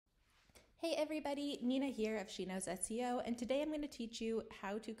Hey everybody, Nina here of She Knows SEO, and today I'm going to teach you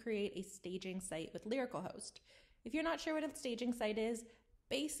how to create a staging site with Lyricalhost. If you're not sure what a staging site is,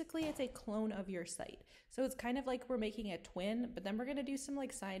 basically it's a clone of your site. So it's kind of like we're making a twin, but then we're going to do some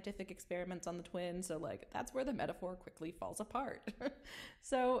scientific experiments on the twin, so that's where the metaphor quickly falls apart.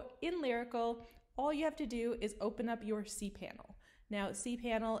 So in Lyrical, all you have to do is open up your cPanel. Now,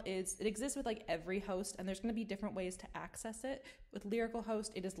 cPanel it exists with every host, and there's going to be different ways to access it. With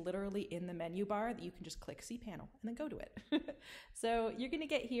Lyricalhost, it is literally in the menu bar that you can just click cPanel and then go to it. So you're going to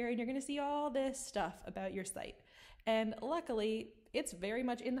get here and you're going to see all this stuff about your site. And luckily, it's very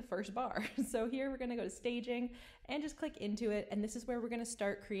much in the first bar. So here we're going to go to staging and just click into it. And this is where we're going to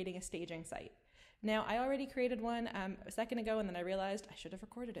start creating a staging site. Now, I already created one a second ago, and then I realized I should have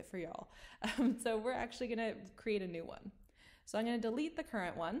recorded it for y'all. So we're actually going to create a new one. So I'm going to delete the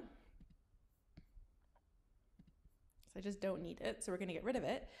current one. So I just don't need it. So we're going to get rid of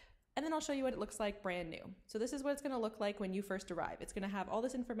it. And then I'll show you what it looks like brand new. So this is what it's going to look like when you first arrive. It's going to have all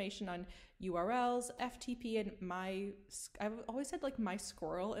this information on URLs, FTP, and I've always said my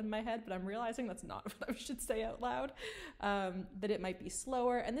squirrel in my head, but I'm realizing that's not what I should say out loud. That it might be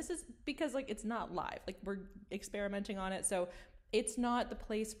slower. And this is because it's not live. We're experimenting on it. So it's not the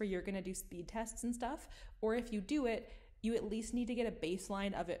place where you're going to do speed tests and stuff. Or if you do it, you at least need to get a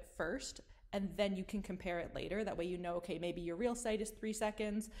baseline of it first, and then you can compare it later. That way you know, okay, maybe your real site is 3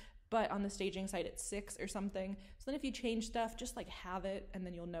 seconds, but on the staging site it's 6 or something. So then if you change stuff, just have it, and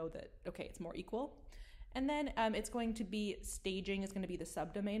then you'll know that, okay, it's more equal. And then it's going to be staging is going to be the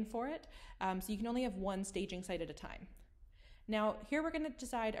subdomain for it. So you can only have one staging site at a time. Now here we're going to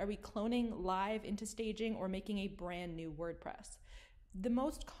decide, are we cloning live into staging or making a brand new WordPress? The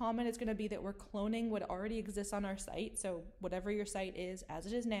most common is going to be that we're cloning what already exists on our site. So whatever your site is as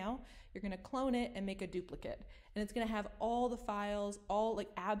it is now, you're going to clone it and make a duplicate. And it's going to have all the files,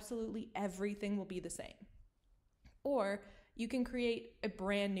 absolutely everything will be the same. Or you can create a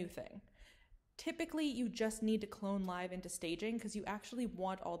brand new thing. Typically, you just need to clone live into staging because you actually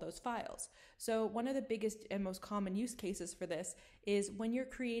want all those files. So one of the biggest and most common use cases for this is when you're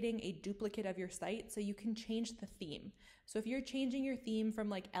creating a duplicate of your site so you can change the theme. So if you're changing your theme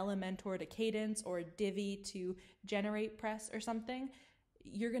from Elementor to Cadence or Divi to GeneratePress or something,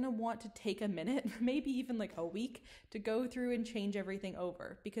 you're going to want to take a minute, maybe even a week, to go through and change everything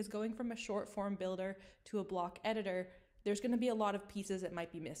over, because going from a short form builder to a block editor, there's going to be a lot of pieces that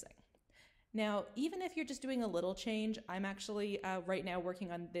might be missing. Now, even if you're just doing a little change, I'm actually right now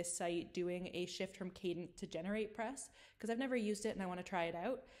working on this site doing a shift from Cadence to GeneratePress because I've never used it and I want to try it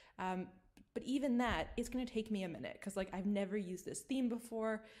out. But even that, it's going to take me a minute because I've never used this theme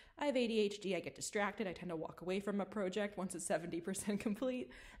before. I have ADHD, I get distracted, I tend to walk away from a project once it's 70%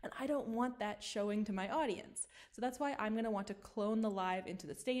 complete, and I don't want that showing to my audience. So that's why I'm going to want to clone the live into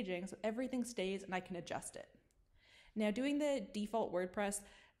the staging so everything stays and I can adjust it. Now, doing the default WordPress,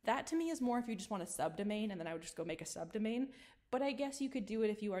 that to me is more if you just want a subdomain, and then I would just go make a subdomain. But I guess you could do it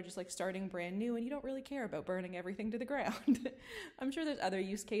if you are just starting brand new and you don't really care about burning everything to the ground. I'm sure there's other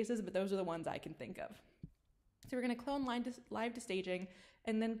use cases, but those are the ones I can think of. So we're going to clone live to staging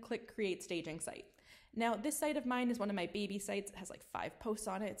and then click create staging site. Now this site of mine is one of my baby sites. It has 5 posts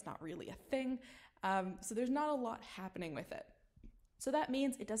on it. It's not really a thing. So there's not a lot happening with it. So that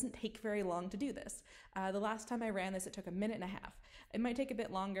means it doesn't take very long to do this. The last time I ran this, it took a minute and a half. It might take a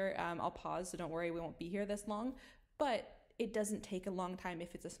bit longer. I'll pause, so don't worry, we won't be here this long. But it doesn't take a long time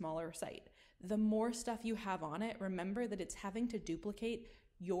if it's a smaller site. The more stuff you have on it, remember that it's having to duplicate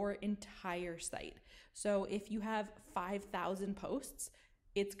your entire site. So if you have 5,000 posts,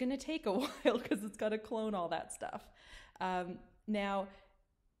 it's going to take a while because it's got to clone all that stuff. Now,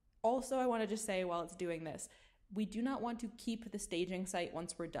 also I want to just say while it's doing this, we do not want to keep the staging site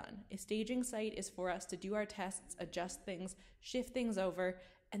once we're done. A staging site is for us to do our tests, adjust things, shift things over,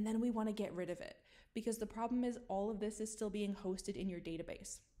 and then we want to get rid of it. Because the problem is all of this is still being hosted in your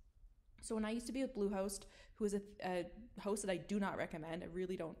database. So when I used to be with Bluehost, who is a host that I do not recommend, I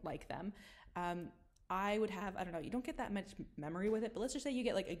really don't like them, I would have, I don't know, you don't get that much memory with it, but let's just say you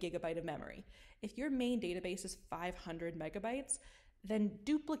get a gigabyte of memory. If your main database is 500 megabytes, then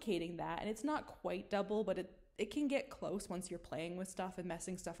duplicating that, and it's not quite double, but it can get close once you're playing with stuff and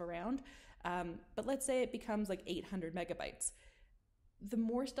messing stuff around. But let's say it becomes 800 megabytes. The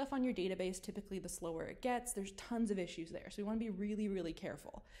more stuff on your database, typically the slower it gets. There's tons of issues there. So we want to be really, really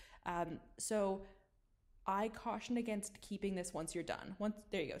careful. So I caution against keeping this once you're done.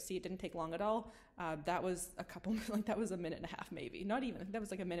 There you go. See, it didn't take long at all. That was that was a minute and a half maybe. Not even. I think that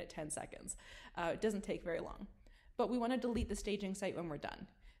was a minute, 10 seconds. It doesn't take very long. But we want to delete the staging site when we're done.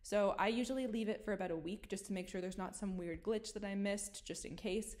 So I usually leave it for about a week just to make sure there's not some weird glitch that I missed, just in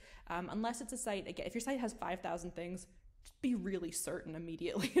case. Unless it's a site, again, if your site has 5,000 things, just be really certain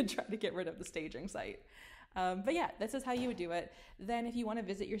immediately and try to get rid of the staging site. But yeah, this is how you would do it. Then if you want to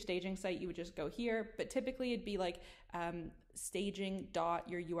visit your staging site, you would just go here, but typically it'd be like staging dot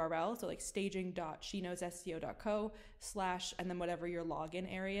your URL. So like staging.sheknowsseo.co / and then whatever your login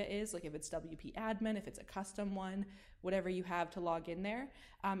area is, like if it's WP admin, if it's a custom one, whatever you have to log in there.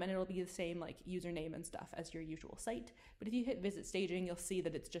 And it'll be the same like username and stuff as your usual site. But if you hit visit staging, you'll see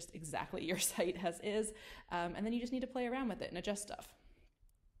that it's just exactly your site as is. And then you just need to play around with it and adjust stuff.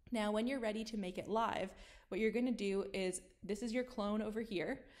 Now, when you're ready to make it live, what you're going to do is, this is your clone over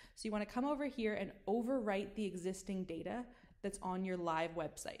here. So you want to come over here and overwrite the existing data that's on your live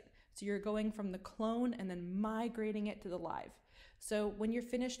website. So you're going from the clone and then migrating it to the live. So when you're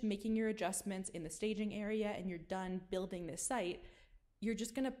finished making your adjustments in the staging area and you're done building this site, you're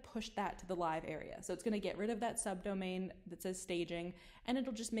just going to push that to the live area. So it's going to get rid of that subdomain that says staging, and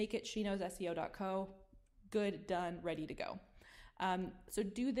it'll just make it sheknowsseo.co. Good, done, ready to go. So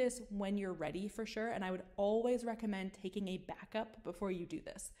do this when you're ready for sure, and I would always recommend taking a backup before you do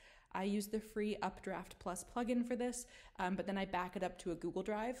this. I use the free Updraft Plus plugin for this, but then I back it up to a Google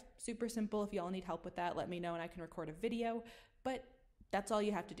Drive. Super simple. If y'all need help with that, let me know and I can record a video, but that's all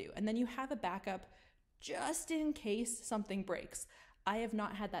you have to do. And then you have a backup just in case something breaks. I have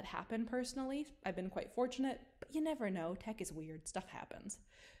not had that happen personally. I've been quite fortunate, but you never know. Tech is weird. Stuff happens.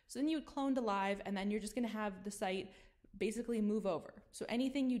 So then you would clone to live, and then you're just going to have the site basically move over. So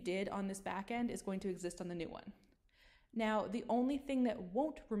anything you did on this back end is going to exist on the new one. Now, the only thing that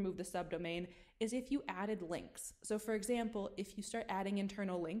won't remove the subdomain is if you added links. So for example, if you start adding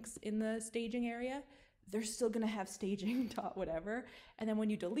internal links in the staging area, they're still going to have staging dot whatever. And then when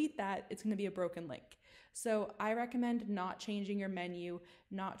you delete that, it's going to be a broken link. So I recommend not changing your menu,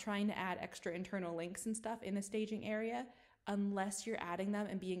 not trying to add extra internal links and stuff in the staging area, unless you're adding them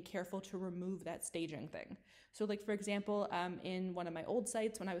and being careful to remove that staging thing. So like for example, in one of my old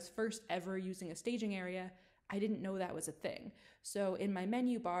sites, when I was first ever using a staging area, I didn't know that was a thing. So in my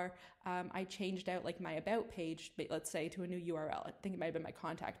menu bar, I changed out like my about page, let's say, to a new URL. I think it might have been my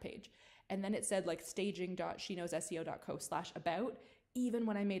contact page. And then it said like staging.sheknowsseo.co / about, even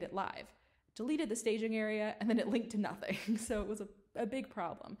when I made it live. Deleted the staging area and then it linked to nothing. So it was a big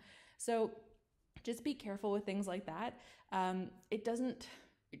problem. So just be careful with things like that.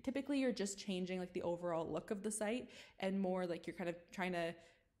 Typically you're just changing like the overall look of the site, and more like you're kind of trying to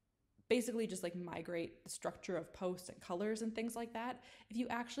basically just like migrate the structure of posts and colors and things like that. If you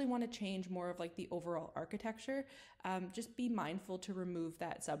actually want to change more of like the overall architecture, just be mindful to remove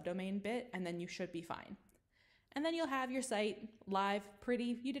that subdomain bit, and then you should be fine. And then you'll have your site live,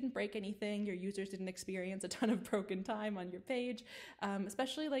 pretty. You didn't break anything. Your users didn't experience a ton of broken time on your page.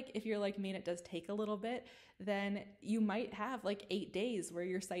 Especially like if you're like me and it does take a little bit, then you might have like 8 days where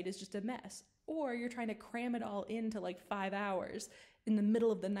your site is just a mess. Or you're trying to cram it all into like 5 hours in the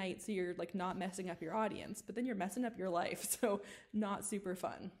middle of the night so you're like not messing up your audience, but then you're messing up your life. So not super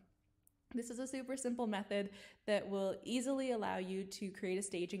fun. This is a super simple method that will easily allow you to create a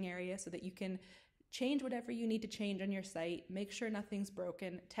staging area so that you can change whatever you need to change on your site, make sure nothing's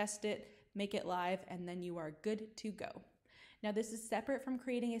broken, test it, make it live, and then you are good to go. Now, this is separate from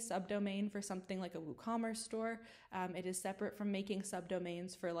creating a subdomain for something like a WooCommerce store. It is separate from making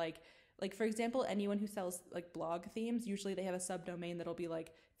subdomains for like for example, anyone who sells like blog themes, usually they have a subdomain that'll be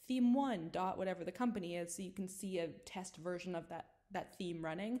like theme1 dot whatever the company is, so you can see a test version of that theme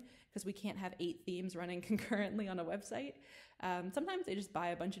running, because we can't have 8 themes running concurrently on a website. Sometimes they just buy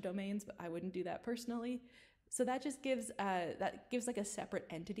a bunch of domains, but I wouldn't do that personally. So that just gives like a separate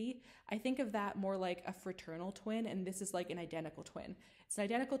entity. I think of that more like a fraternal twin, and this is like an identical twin. It's an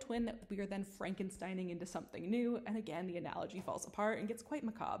identical twin that we are then Frankensteining into something new, and again, the analogy falls apart and gets quite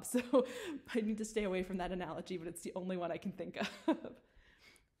macabre, so I need to stay away from that analogy, but it's the only one I can think of.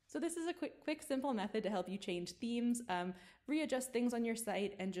 So this is a quick, simple method to help you change themes, readjust things on your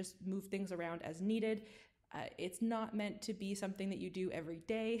site, and just move things around as needed. It's not meant to be something that you do every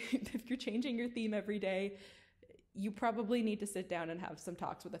day. If you're changing your theme every day, you probably need to sit down and have some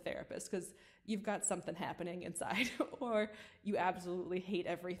talks with a therapist, because you've got something happening inside, or you absolutely hate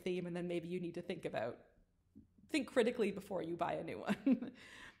every theme, and then maybe you need to think critically before you buy a new one.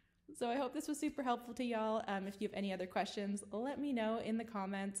 So I hope this was super helpful to y'all. If you have any other questions, let me know in the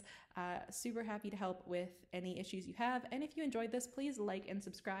comments. Super happy to help with any issues you have. And if you enjoyed this, please like and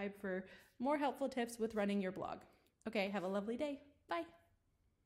subscribe for more helpful tips with running your blog. Okay, have a lovely day. Bye.